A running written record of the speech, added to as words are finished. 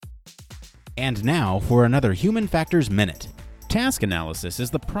And now for another Human Factors Minute. Task analysis is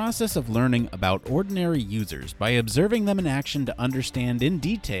the process of learning about ordinary users by observing them in action to understand in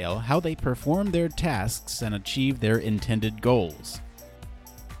detail how they perform their tasks and achieve their intended goals.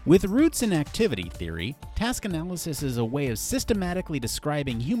 With roots in activity theory, task analysis is a way of systematically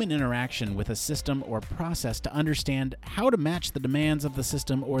describing human interaction with a system or process to understand how to match the demands of the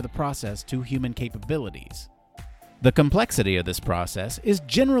system or the process to human capabilities. The complexity of this process is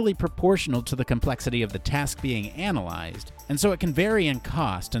generally proportional to the complexity of the task being analyzed, and so it can vary in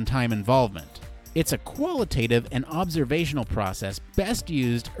cost and time involvement. It's a qualitative and observational process best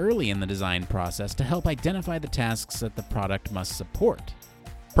used early in the design process to help identify the tasks that the product must support.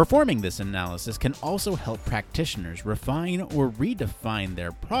 Performing this analysis can also help practitioners refine or redefine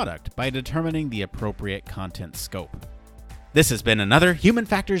their product by determining the appropriate content scope. This has been another Human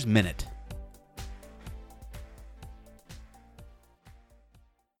Factors Minute.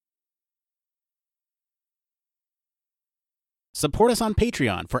 Support us on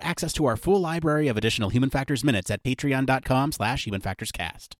Patreon for access to our full library of additional Human Factors Minutes at patreon.com/HumanFactorsCast.